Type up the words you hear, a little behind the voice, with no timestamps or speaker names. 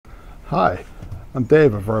Hi, I'm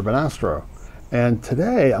Dave of Urban Astro, and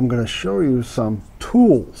today I'm going to show you some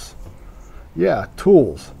tools. Yeah,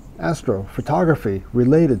 tools, astrophotography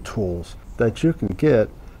related tools that you can get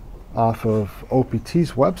off of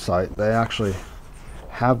OPT's website. They actually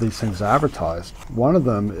have these things advertised. One of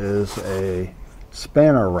them is a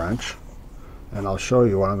spanner wrench, and I'll show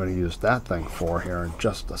you what I'm going to use that thing for here in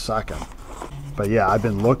just a second. But yeah, I've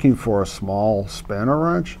been looking for a small spanner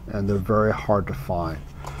wrench, and they're very hard to find.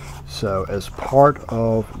 So as part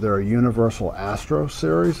of their Universal Astro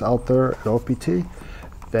series out there at OPT,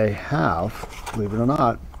 they have, believe it or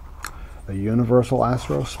not, a Universal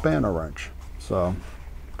Astro spanner wrench. So I'm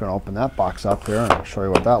going to open that box up here and show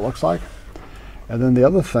you what that looks like. And then the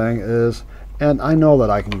other thing is, and I know that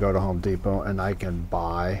I can go to Home Depot and I can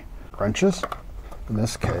buy wrenches. In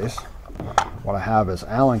this case, what I have is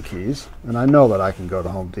Allen keys, and I know that I can go to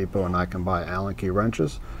Home Depot and I can buy Allen key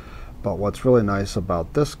wrenches. But what's really nice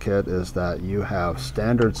about this kit is that you have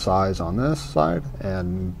standard size on this side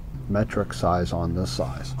and metric size on this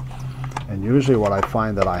size. And usually what I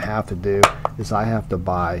find that I have to do is I have to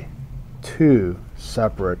buy two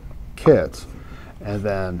separate kits and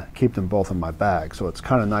then keep them both in my bag. So it's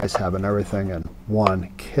kind of nice having everything in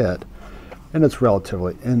one kit, and it's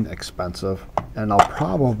relatively inexpensive. And I'll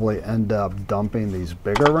probably end up dumping these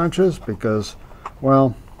bigger wrenches because,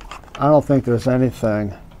 well, I don't think there's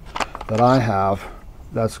anything that I have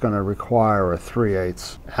that's going to require a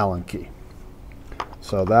 3/8 Allen key.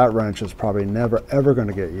 So that wrench is probably never ever going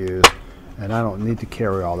to get used, and I don't need to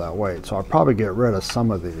carry all that weight. So I'll probably get rid of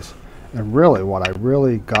some of these. And really what I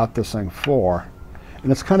really got this thing for,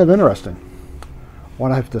 and it's kind of interesting,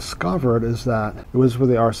 what I've discovered is that it was with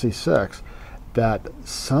the RC6 that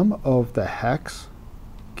some of the hex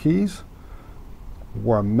keys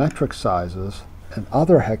were metric sizes and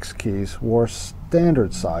other hex keys were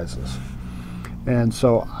standard sizes. And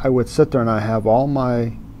so I would sit there and I have all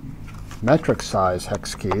my metric size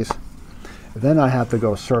hex keys. Then I have to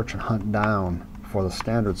go search and hunt down for the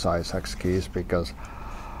standard size hex keys because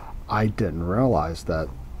I didn't realize that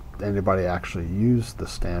anybody actually used the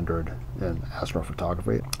standard in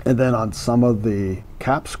astrophotography. And then on some of the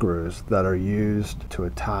cap screws that are used to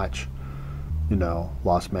attach, you know,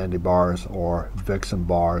 Lost Mandy bars or Vixen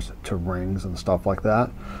bars to rings and stuff like that,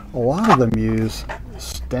 a lot of them use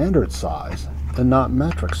standard size and not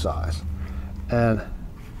metric size. And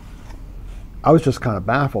I was just kind of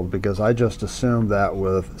baffled because I just assumed that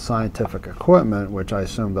with scientific equipment, which I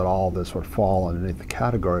assumed that all of this would fall underneath the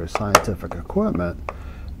category of scientific equipment,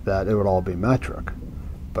 that it would all be metric.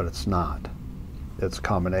 But it's not. It's a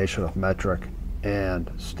combination of metric and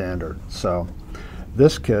standard. So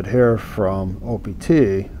this kit here from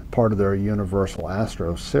OPT, part of their Universal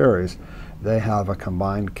Astro series, they have a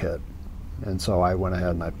combined kit. And so I went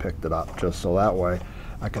ahead and I picked it up just so that way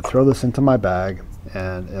I could throw this into my bag,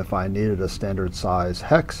 and if I needed a standard size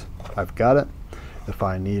hex, I've got it. If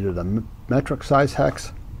I needed a metric size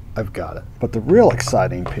hex, I've got it. But the real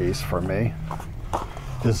exciting piece for me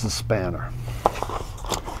is the spanner.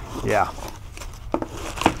 Yeah,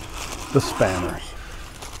 the spanners.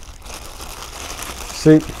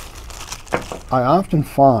 See, I often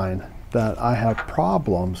find that I have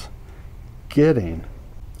problems getting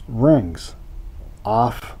rings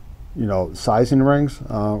off, you know, sizing rings,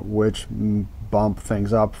 which bump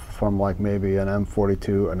things up from like maybe an M42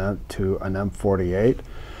 to an M48.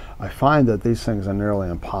 I find that these things are nearly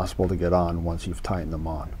impossible to get on once you've tightened them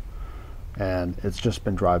on. And it's just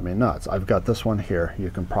been driving me nuts. I've got this one here. You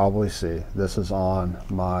can probably see this is on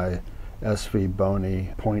my SV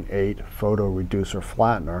Bony 0.8 photo reducer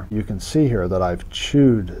flattener. You can see here that I've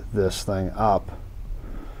chewed this thing up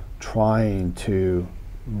trying to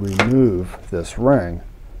remove this ring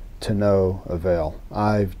to no avail.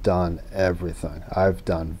 I've done everything. I've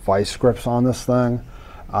done vice grips on this thing.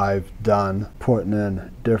 I've done putting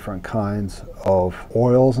in different kinds of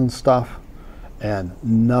oils and stuff, and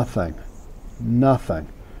nothing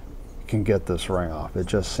can get this ring off. It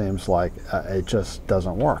just seems like it just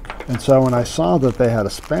doesn't work. And so when I saw that they had a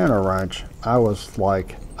spanner wrench, I was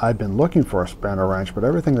like, I've been looking for a spanner wrench, but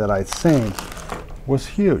everything that I'd seen was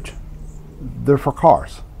huge. They're for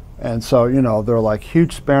cars. And so, you know, they're like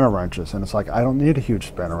huge spanner wrenches, and it's like, I don't need a huge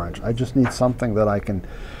spanner wrench. I just need something that I can,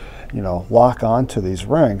 you know, lock onto these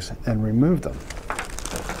rings and remove them.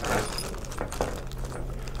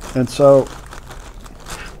 And so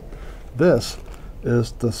this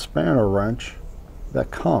is the spanner wrench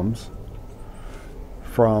that comes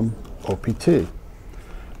from OPT.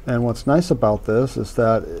 And what's nice about this is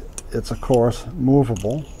that it's of course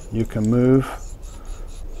movable. You can move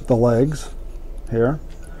the legs here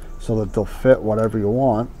so that they'll fit whatever you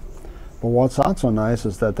want. But what's also nice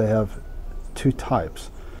is that they have two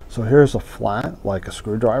types. So here's a flat, like a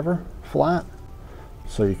screwdriver flat.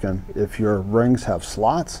 So you can, if your rings have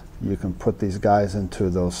slots, you can put these guys into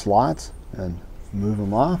those slots and move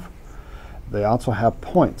them off. They also have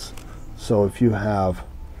points. So if you have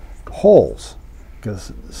holes,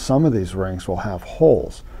 because some of these rings will have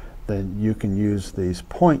holes, then you can use these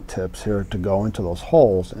point tips here to go into those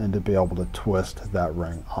holes and to be able to twist that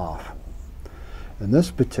ring off. In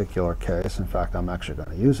this particular case, in fact, I'm actually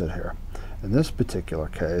going to use it here. In this particular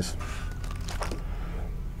case,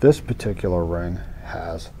 this particular ring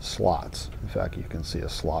has slots. In fact, you can see a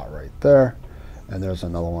slot right there, and there's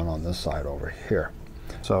another one on this side over here.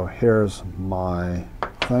 So here's my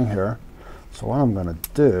thing here. So what I'm going to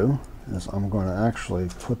do is I'm going to actually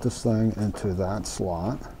put this thing into that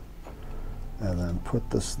slot, and then put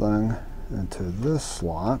this thing into this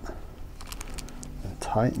slot, and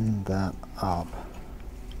tighten that up.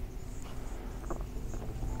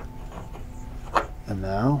 And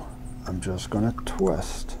now I'm just going to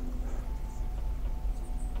twist.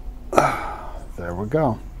 There we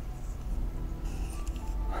go.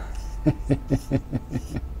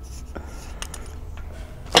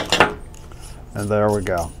 And there we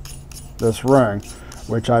go. This ring,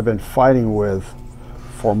 which I've been fighting with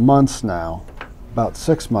for months now, about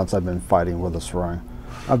 6 months I've been fighting with this ring.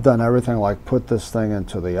 I've done everything like put this thing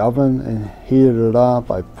into the oven and heated it up.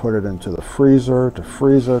 I put it into the freezer to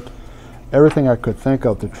freeze it. Everything I could think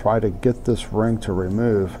of to try to get this ring to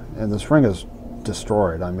remove, and this ring is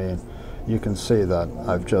destroyed. I mean, you can see that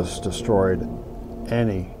I've just destroyed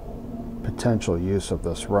any potential use of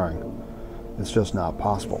this ring. It's just not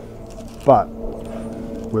possible. But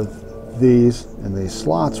with these and these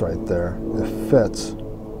slots right there, it fits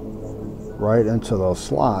right into those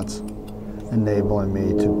slots, enabling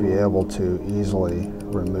me to be able to easily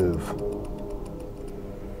remove.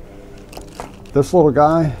 This little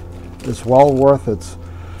guy is well worth its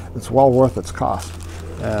cost.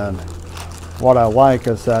 And what I like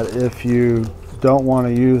is that if you don't want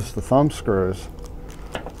to use the thumb screws,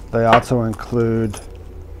 they also include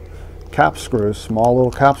cap screws, small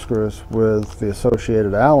little cap screws with the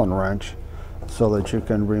associated Allen wrench, so that you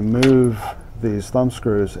can remove these thumb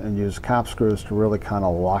screws and use cap screws to really kind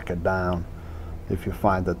of lock it down if you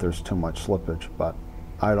find that there's too much slippage. But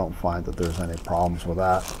I don't find that there's any problems with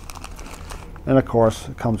that. And of course,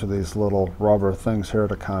 it comes with these little rubber things here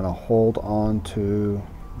to kind of hold on to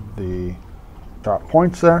the sharp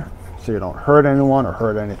points there, so you don't hurt anyone or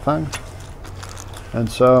hurt anything. And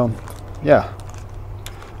so, yeah.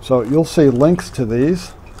 So you'll see links to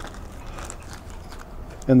these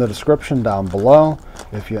in the description down below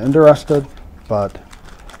if you're interested, but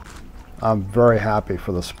I'm very happy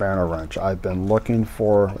for the spanner wrench. I've been looking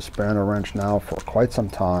for a spanner wrench now for quite some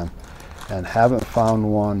time and haven't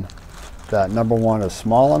found one that, number one, is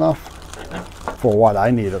small enough for what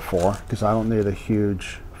I need it for, because I don't need a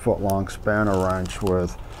huge foot-long spanner wrench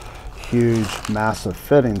with huge massive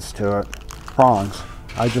fittings to it, prongs.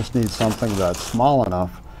 I just need something that's small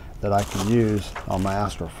enough that I can use on my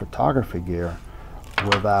astrophotography gear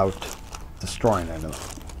without destroying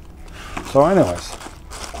anything. So anyways,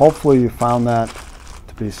 hopefully you found that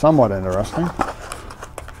to be somewhat interesting.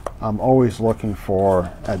 I'm always looking for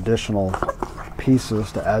additional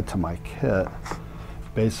pieces to add to my kit,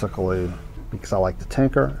 basically because I like to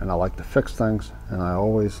tinker and I like to fix things, and I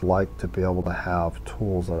always like to be able to have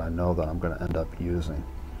tools that I know that I'm going to end up using.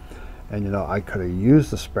 And you know, I could have used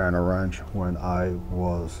the spanner wrench when I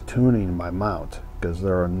was tuning my mount, because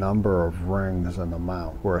there are a number of rings in the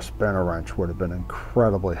mount where a spanner wrench would have been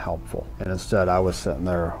incredibly helpful. And instead I was sitting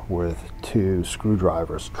there with two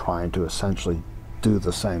screwdrivers trying to essentially do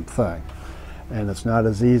the same thing. And it's not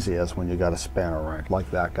as easy as when you got a spanner wrench like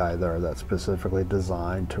that guy there that's specifically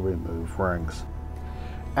designed to remove rings.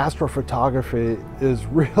 Astrophotography is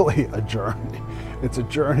really a journey. It's a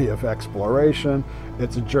journey of exploration.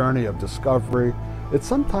 It's a journey of discovery. It's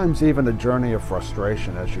sometimes even a journey of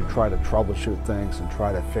frustration as you try to troubleshoot things and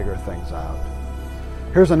try to figure things out.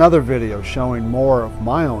 Here's another video showing more of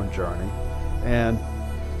my own journey, and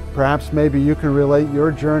perhaps maybe you can relate your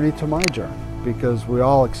journey to my journey, because we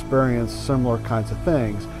all experience similar kinds of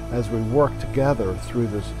things as we work together through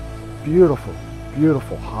this beautiful,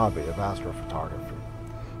 beautiful hobby of astrophotography.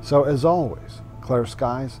 So as always, clear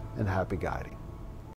skies and happy guiding.